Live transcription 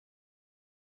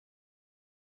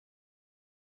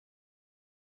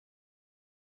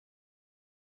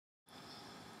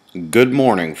Good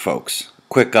morning, folks.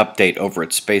 Quick update over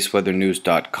at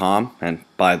SPACEWEATHERnews.com, and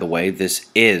by the way, this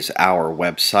is our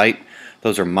website.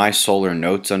 Those are my solar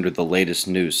notes under the latest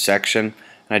news section,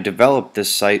 and I developed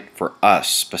this site for us,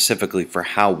 specifically for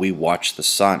how we watch the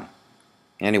sun.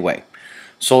 Anyway,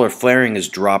 solar flaring is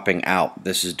dropping out.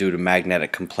 This is due to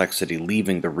magnetic complexity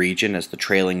leaving the region as the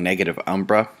trailing negative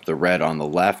umbra, the red on the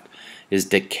left, is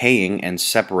decaying and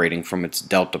separating from its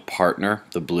delta partner,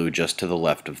 the blue just to the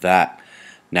left of that.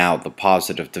 Now, the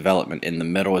positive development in the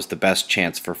middle is the best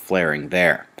chance for flaring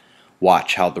there.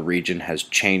 Watch how the region has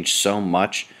changed so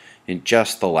much in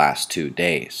just the last 2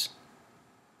 days.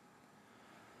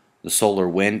 The solar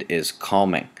wind is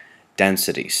calming.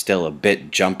 Density still a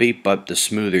bit jumpy, but the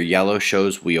smoother yellow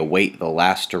shows we await the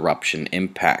last eruption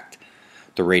impact.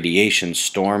 The radiation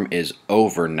storm is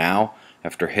over now.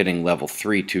 After hitting level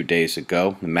 3 2 days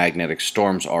ago, the magnetic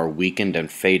storms are weakened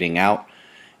and fading out,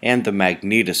 and the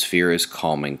magnetosphere is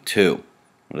calming too.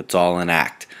 But it's all an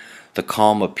act. The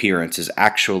calm appearance is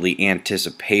actually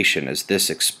anticipation, as this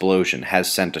explosion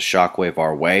has sent a shockwave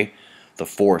our way, the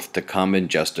fourth to come in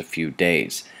just a few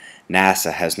days.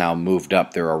 NASA has now moved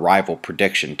up their arrival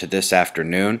prediction to this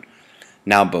afternoon.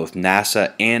 Now both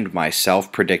NASA and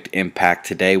myself predict impact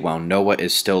today, while NOAA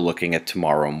is still looking at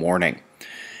tomorrow morning.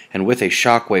 And with a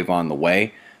shockwave on the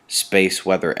way, space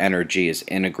weather energy is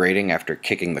integrating after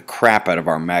kicking the crap out of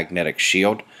our magnetic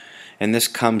shield, and this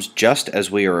comes just as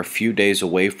we are a few days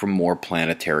away from more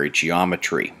planetary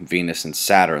geometry, Venus and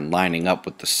Saturn lining up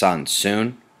with the Sun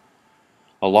soon,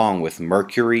 along with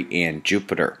Mercury and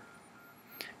Jupiter.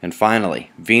 And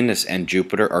finally, Venus and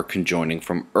Jupiter are conjoining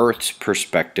from Earth's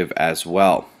perspective as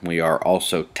well. We are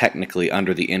also technically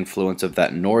under the influence of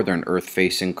that northern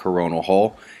Earth-facing coronal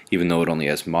hole, even though it only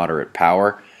has moderate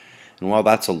power. And while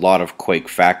that's a lot of quake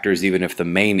factors, even if the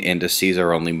main indices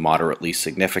are only moderately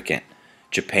significant,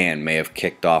 Japan may have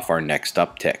kicked off our next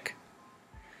uptick.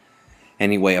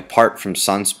 Anyway, apart from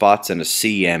sunspots and a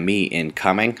CME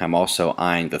incoming, I'm also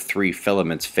eyeing the 3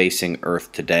 filaments facing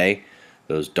Earth today.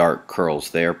 Those dark curls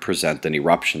there present an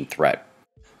eruption threat.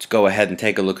 Let's go ahead and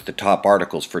take a look at the top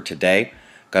articles for today.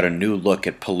 Got a new look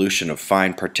at pollution of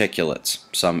fine particulates.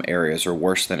 Some areas are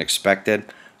worse than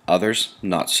expected, others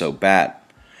not so bad.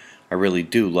 I really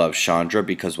do love Chandra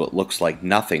because what looks like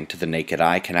nothing to the naked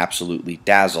eye can absolutely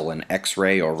dazzle in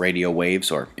X-ray or radio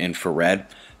waves or infrared.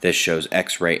 This shows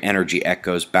X-ray energy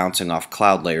echoes bouncing off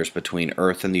cloud layers between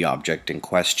Earth and the object in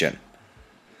question.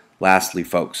 Lastly,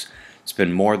 folks, it's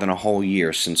been more than a whole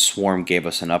year since Swarm gave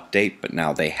us an update, but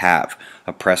now they have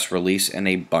a press release and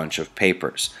a bunch of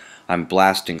papers. I'm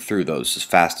blasting through those as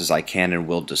fast as I can, and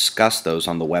we'll discuss those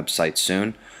on the website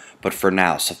soon. But for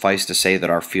now, suffice to say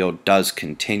that our field does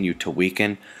continue to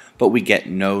weaken, but we get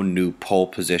no new pole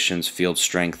positions, field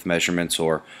strength measurements,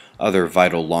 or other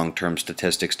vital long-term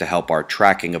statistics to help our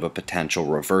tracking of a potential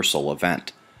reversal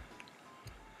event.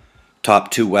 Top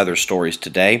 2 weather stories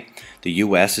today. The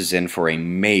U.S. is in for a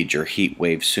major heat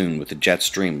wave soon, with the jet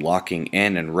stream locking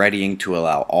in and readying to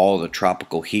allow all the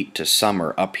tropical heat to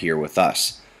summer up here with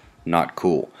us. Not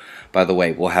cool. By the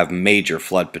way, we'll have major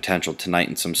flood potential tonight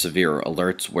and some severe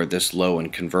alerts where this low in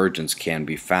convergence can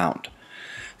be found.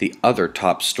 The other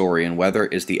top story in weather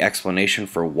is the explanation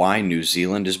for why New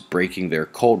Zealand is breaking their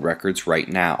cold records right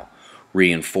now.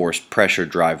 Reinforced pressure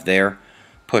drive there,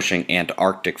 pushing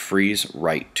Antarctic freeze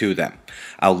right to them.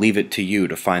 I'll leave it to you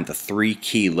to find the 3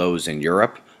 key lows in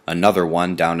Europe, another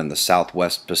one down in the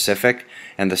southwest Pacific,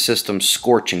 and the system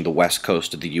scorching the west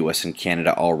coast of the US and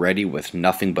Canada already with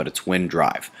nothing but its wind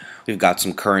drive. We've got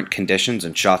some current conditions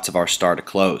and shots of our star to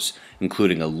close,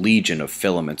 including a legion of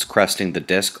filaments cresting the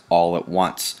disk all at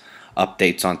once.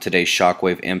 Updates on today's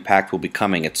shockwave impact will be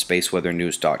coming at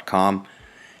SPACEWEATHERnews.com.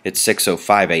 It's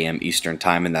 6:05 a.m. Eastern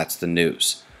Time, and that's the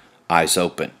news. Eyes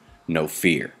open, no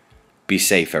fear. Be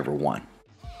safe, everyone.